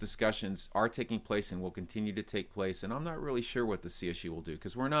think those discussions are taking place and will continue to take place. And I'm not really sure what the CSU will do,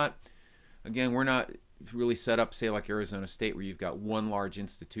 because we're not really set up, say, like Arizona State, where you've got one large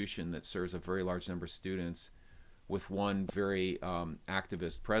institution that serves a very large number of students with one very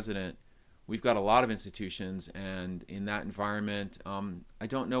activist president. We've got a lot of institutions, and in that environment, I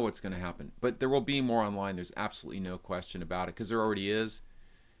don't know what's going to happen. But there will be more online. There's absolutely no question about it, because there already is.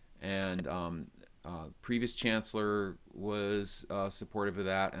 And previous chancellor was supportive of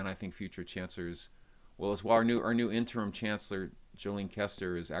that, and I think future chancellors will as well. Our new interim chancellor, Jolene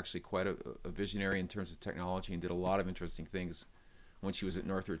Kester, is actually quite a visionary in terms of technology and did a lot of interesting things when she was at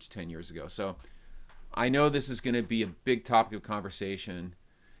Northridge 10 years ago. So I know this is going to be a big topic of conversation.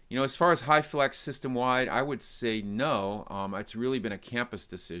 As far as HyFlex system-wide, I would say no. It's really been a campus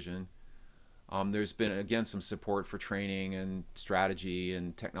decision. There's been, again, some support for training and strategy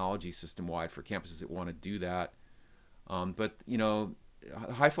and technology system-wide for campuses that want to do that. But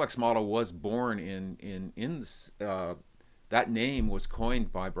HyFlex model was born that name was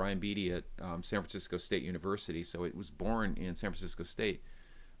coined by Brian Beatty at San Francisco State University, so it was born in San Francisco State.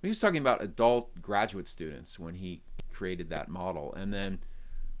 He was talking about adult graduate students when he created that model, and then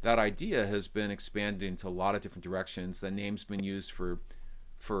that idea has been expanded into a lot of different directions. The name's been used for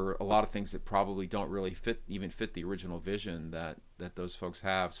a lot of things that probably don't really fit the original vision that those folks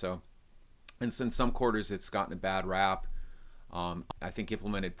have. So, and since some quarters it's gotten a bad rap, I think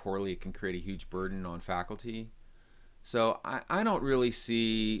implemented poorly, it can create a huge burden on faculty. So I don't really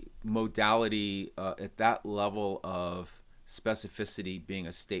see modality at that level of specificity being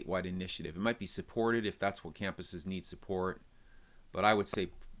a statewide initiative. It might be supported if that's what campuses need support, but I would say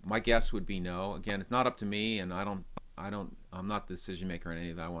my guess would be no. Again, it's not up to me, and I'm not the decision maker on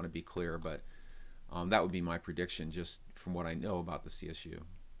any of that. I want to be clear, but that would be my prediction just from what I know about the CSU.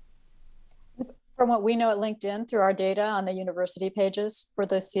 From what we know at LinkedIn through our data on the university pages for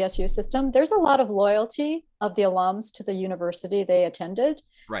the CSU system, there's a lot of loyalty of the alums to the university they attended.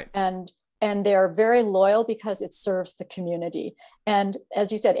 Right. And they're very loyal because it serves the community. And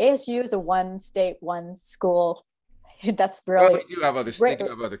as you said, ASU is a one state, one school. That's really they do have other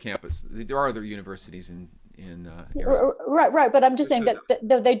campuses. There are other universities in Arizona. Right. But I'm just saying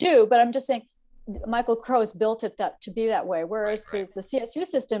that they do. But I'm just saying Michael Crow's built it to be that way, whereas the CSU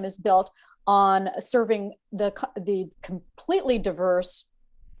system is built on serving the completely diverse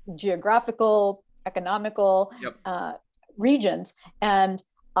geographical, economical regions, and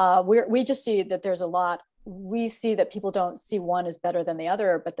we just see that there's a lot. We see that people don't see one as better than the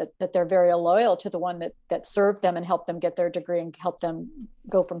other, but that they're very loyal to the one that served them and helped them get their degree and help them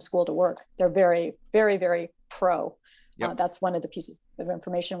go from school to work. They're very, very, very pro. That's one of the pieces of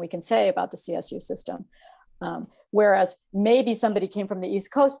information we can say about the CSU system. Whereas maybe somebody came from the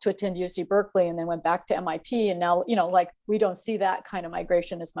East Coast to attend UC Berkeley and then went back to MIT, and now, we don't see that kind of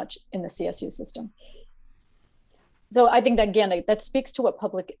migration as much in the CSU system. So I think that, again, that speaks to what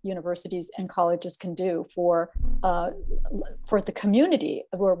public universities and colleges can do for the community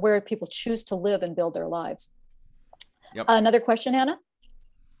where people choose to live and build their lives. Another question, Hannah?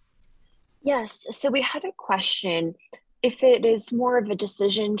 Yes, so we had a question. If it is more of a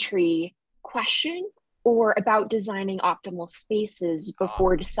decision tree question, or about designing optimal spaces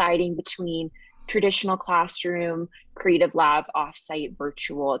before deciding between traditional classroom, creative lab, offsite,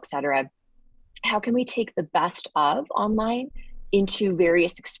 virtual, etc. How can we take the best of online into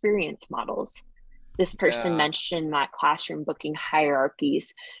various experience models? This person mentioned that classroom booking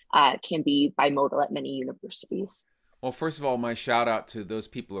hierarchies can be bimodal at many universities. Well, first of all, my shout out to those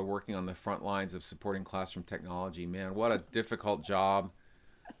people who are working on the front lines of supporting classroom technology. Man, what a difficult job.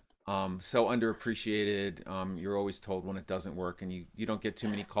 So underappreciated. You're always told when it doesn't work, and you don't get too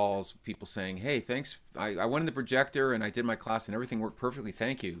many calls, people saying, hey, thanks. I went in the projector and I did my class and everything worked perfectly.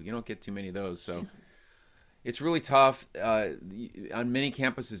 Thank you. You don't get too many of those. So it's really tough. On many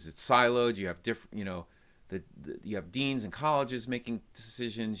campuses, it's siloed. You have different, you have deans and colleges making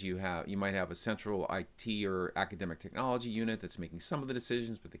decisions. You might have a central IT or academic technology unit that's making some of the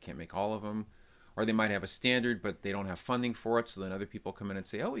decisions, but they can't make all of them. Or they might have a standard, but they don't have funding for it. So then other people come in and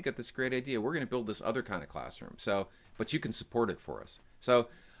say, oh, we got this great idea. We're going to build this other kind of classroom. So, but you can support it for us. So,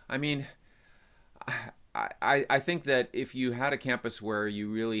 I mean, I think that if you had a campus where you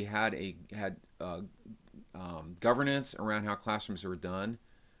really had governance around how classrooms are done,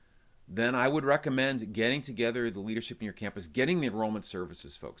 then I would recommend getting together the leadership in your campus, getting the enrollment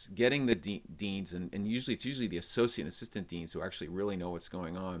services folks, getting the deans, and usually it's usually the associate and assistant deans who actually really know what's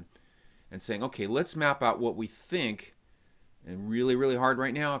going on, and saying, okay, let's map out what we think, and really, really hard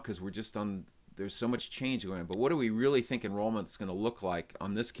right now because there's so much change going on, but what do we really think enrollment is going to look like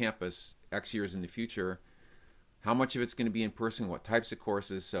on this campus X years in the future? How much of it's going to be in person? What types of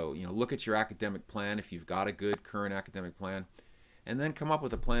courses? So, look at your academic plan if you've got a good current academic plan, and then come up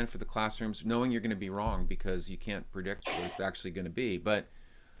with a plan for the classrooms, knowing you're going to be wrong because you can't predict what it's actually going to be. But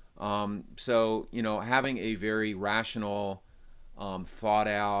so, having a very rational, thought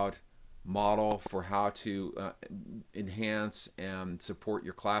out model for how to enhance and support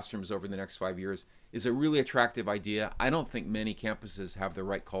your classrooms over the next 5 years is a really attractive idea. I don't think many campuses have the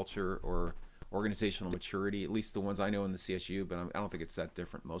right culture or organizational maturity, at least the ones I know in the CSU, but I don't think it's that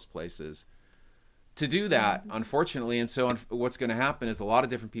different most places, to do that, unfortunately. And so what's going to happen is a lot of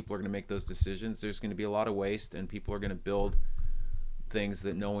different people are going to make those decisions. There's going to be a lot of waste, and people are going to build things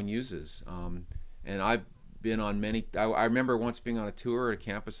that no one uses. And I've been on many. I remember once being on a tour at a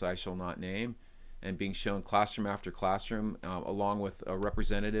campus I shall not name, and being shown classroom after classroom, along with a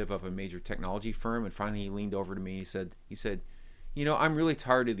representative of a major technology firm. And finally, he leaned over to me and he said, I'm really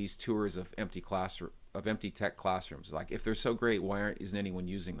tired of these tours of empty tech classrooms. Like, if they're so great, why isn't anyone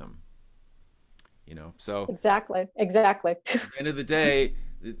using them? So exactly. At the end of the day,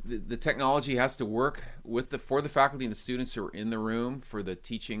 the technology has to work for the faculty and the students who are in the room for the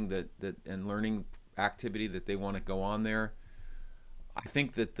teaching and learning activity that they want to go on there. I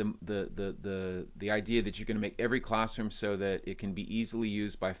think that the idea that you're going to make every classroom so that it can be easily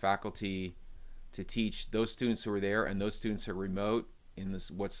used by faculty to teach those students who are there and those students who are remote in this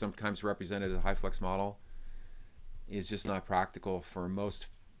what's sometimes represented as a high flex model is just not practical for most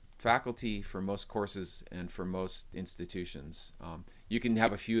faculty, for most courses, and for most institutions. You can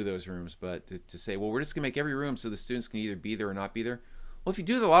have a few of those rooms, but to say, well, we're just going to make every room so the students can either be there or not be there. Well, if you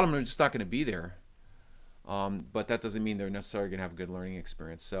do that, a lot of them are just not going to be there. But that doesn't mean they're necessarily going to have a good learning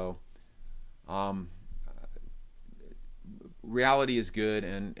experience. So reality is good,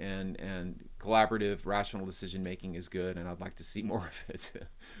 and collaborative, rational decision making is good, and I'd like to see more of it.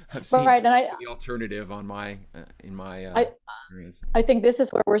 I've seen the alternative on in my experience. I think this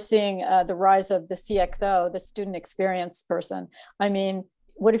is where we're seeing the rise of the CXO, the student experience person. I mean,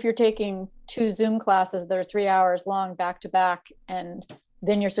 what if you're taking 2 Zoom classes that are 3 hours long back to back, and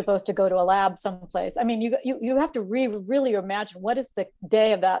then you're supposed to go to a lab someplace? I mean, you have to really imagine what is the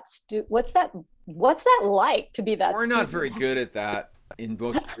day of that what's that like to be that We're student? not very good at that in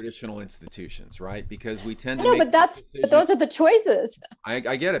most traditional institutions, right? Because we tend to but those are the choices. I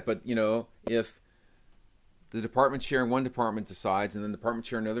get it, but if the department chair in one department decides, and then the department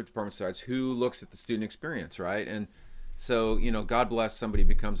chair in another department decides, who looks at the student experience, right? And so, God bless somebody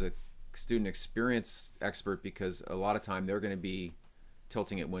becomes a student experience expert, because a lot of time they're going to be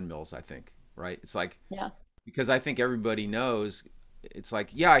tilting at windmills, I think, right? It's like, because I think everybody knows, it's like,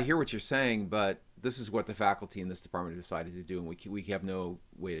 yeah, I hear what you're saying, but this is what the faculty in this department decided to do, and we have no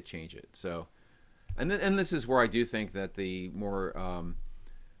way to change it. So, and this is where I do think that the more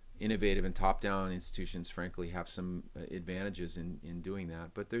innovative and top-down institutions, frankly, have some advantages in doing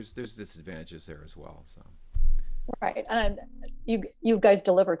that, but there's disadvantages there as well. So, right, and you guys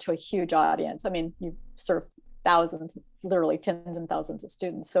deliver to a huge audience. I mean, you serve thousands, literally tens and thousands of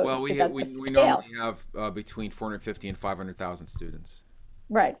students. So, well, we normally have between 450 and 500,000 students.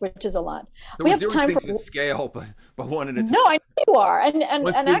 Right, which is a lot. So we have doing things at scale, but one at a time. No, I know you are, and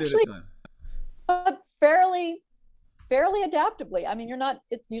actually, fairly adaptably. I mean, you're not.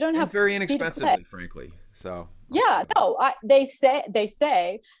 You don't have very inexpensively, frankly. So yeah, no. They say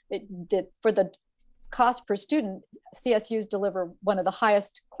that for the cost per student, CSUs deliver one of the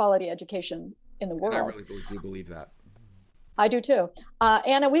highest quality education in the world. And I really do believe that. I do too.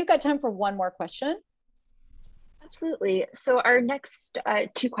 Anna, we've got time for one more question. Absolutely. So our next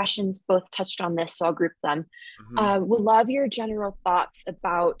 2 questions both touched on this, so I'll group them. Would love your general thoughts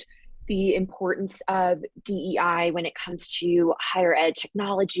about the importance of DEI when it comes to higher ed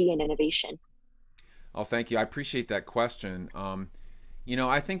technology and innovation. Oh, thank you. I appreciate that question.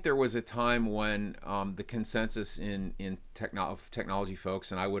 I think there was a time when the consensus in technology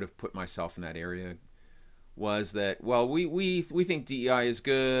folks, and I would have put myself in that area, was that, well, we think DEI is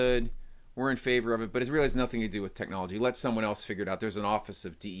good. We're in favor of it, but it really has nothing to do with technology. Let someone else figure it out. There's an office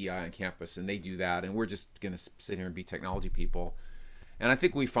of DEI on campus, and they do that, and we're just going to sit here and be technology people. And I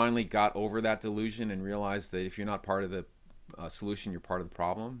think we finally got over that delusion and realized that if you're not part of the solution, you're part of the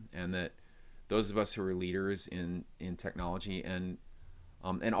problem, and that those of us who are leaders in technology, and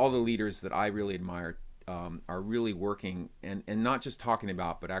all the leaders that I really admire are really working and not just talking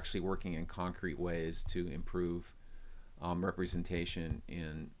about, but actually working in concrete ways to improve representation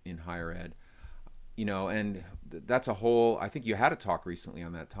in higher ed. You know, and that's a whole, I think you had a talk recently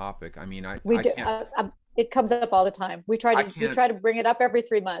on that topic. I mean, We do. It comes up all the time. We try to bring it up every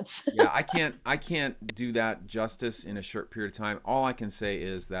 3 months. Yeah, I can't do that justice in a short period of time. All I can say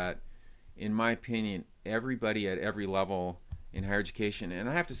is that, in my opinion, everybody at every level in higher education, and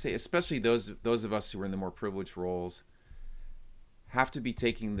I have to say, especially those of us who are in the more privileged roles, have to be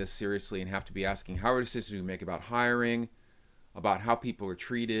taking this seriously and have to be asking, how are decisions we make about hiring, about how people are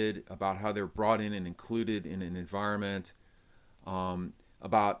treated, about how they're brought in and included in an environment,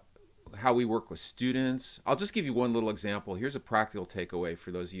 about how we work with students. I'll just give you one little example. Here's a practical takeaway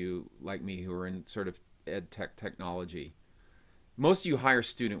for those of you like me who are in sort of ed technology. Most of you hire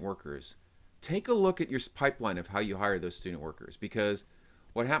student workers. Take a look at your pipeline of how you hire those student workers, because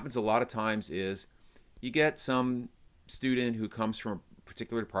what happens a lot of times is you get some student who comes from a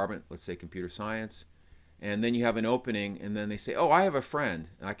particular department, let's say computer science, and then you have an opening, and then they say, oh, I have a friend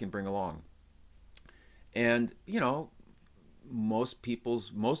I can bring along. And, you know, most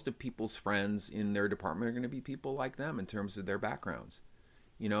of people's friends in their department are going to be people like them in terms of their backgrounds.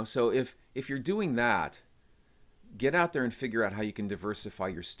 You know, so if you're doing that, get out there and figure out how you can diversify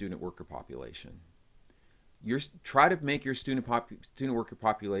your student worker population. Try to make your student worker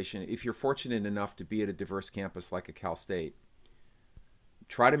population, if you're fortunate enough to be at a diverse campus like a Cal State,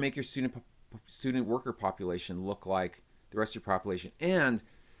 try to make your student worker population look like the rest of your population, and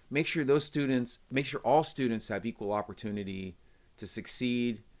make sure all students have equal opportunity to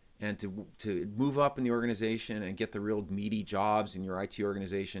succeed and to move up in the organization and get the real meaty jobs in your IT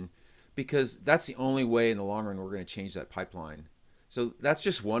organization, because that's the only way in the long run we're going to change that pipeline. So that's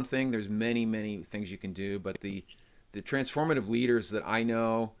just one thing. There's many, many things you can do, but the transformative leaders that I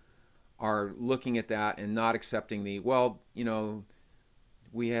know are looking at that and not accepting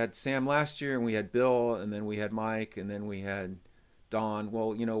we had Sam last year, and we had Bill, and then we had Mike, and then we had Don.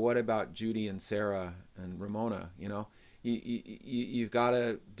 Well, what about Judy and Sarah and Ramona? You've got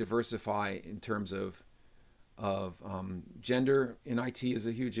to diversify in terms of gender in IT is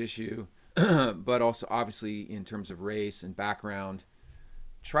a huge issue, but also obviously in terms of race and background.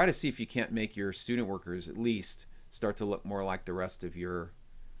 Try to see if you can't make your student workers at least start to look more like the rest of your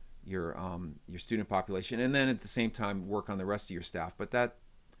student population, and then at the same time work on the rest of your staff. But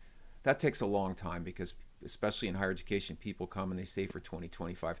that takes a long time, because especially in higher education, people come and they stay for 20,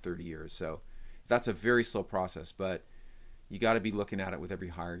 25, 30 years. So that's a very slow process, but you got to be looking at it with every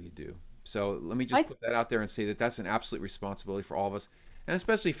hire you do. So let me just put that out there and say that that's an absolute responsibility for all of us, and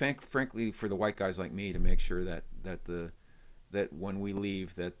especially frankly for the white guys like me, to make sure that when we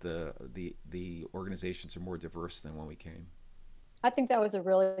leave, that the organizations are more diverse than when we came. I think that was a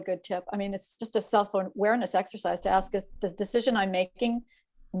really good tip. I mean, it's just a self-awareness exercise to ask if the decision I'm making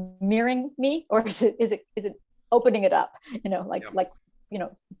mirroring me, or is it opening it up?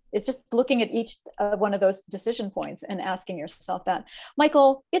 It's just looking at each one of those decision points and asking yourself that.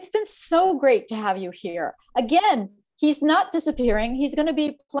 Michael, it's been so great to have you here. Again, he's not disappearing. He's going to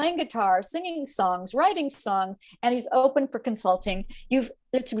be playing guitar, singing songs, writing songs, and he's open for consulting.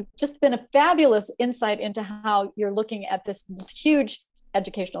 It's just been a fabulous insight into how you're looking at this huge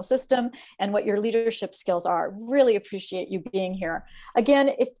educational system and what your leadership skills are. Really appreciate you being here.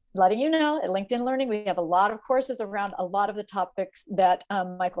 Again, letting you know, at LinkedIn Learning, we have a lot of courses around a lot of the topics that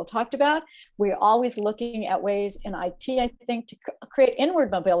Michael talked about. We're always looking at ways in IT, I think, to create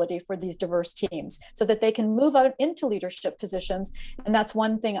inward mobility for these diverse teams so that they can move out into leadership positions. And that's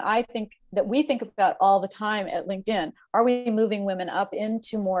one thing I think that we think about all the time at LinkedIn. Are we moving women up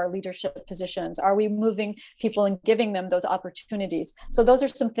into more leadership positions? Are we moving people and giving them those opportunities? So those are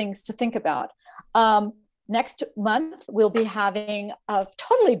some things to think about. Next month, we'll be having a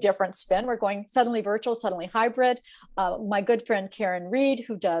totally different spin. We're going suddenly virtual, suddenly hybrid. My good friend Karen Reed,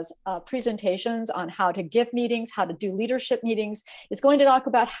 who does presentations on how to give meetings, how to do leadership meetings, is going to talk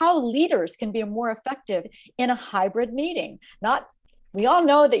about how leaders can be more effective in a hybrid meeting. We all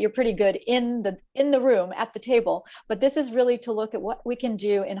know that you're pretty good in the room at the table, but this is really to look at what we can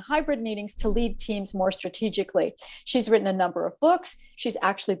do in hybrid meetings to lead teams more strategically. She's written a number of books. She's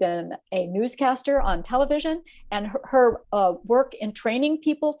actually been a newscaster on television, and her work in training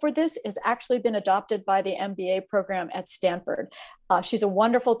people for this has actually been adopted by the MBA program at Stanford. She's a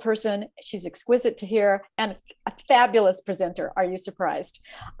wonderful person. She's exquisite to hear and a fabulous presenter. Are you surprised?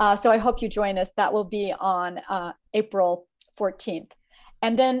 So I hope you join us. That will be on April 14th.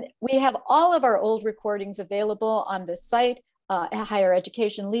 And then we have all of our old recordings available on this site. higher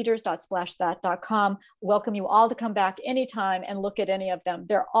education leaders.splashthat.com. Welcome you all to come back anytime and look at any of them.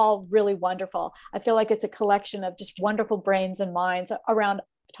 They're all really wonderful. I feel like it's a collection of just wonderful brains and minds around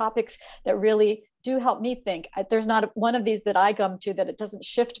topics that really do help me think. There's not one of these that I come to that it doesn't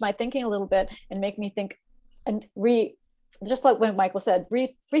shift my thinking a little bit and make me think and just like when Michael said,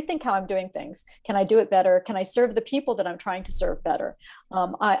 rethink how I'm doing things. Can I do it better? Can I serve the people that I'm trying to serve better?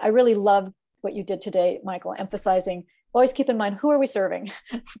 I really love what you did today, Michael, emphasizing, always keep in mind, who are we serving?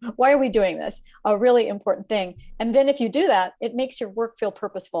 Why are we doing this? A really important thing. And then if you do that, it makes your work feel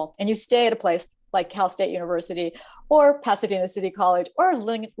purposeful and you stay at a place like Cal State University or Pasadena City College or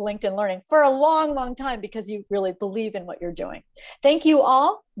LinkedIn Learning for a long, long time because you really believe in what you're doing. Thank you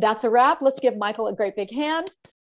all. That's a wrap. Let's give Michael a great big hand.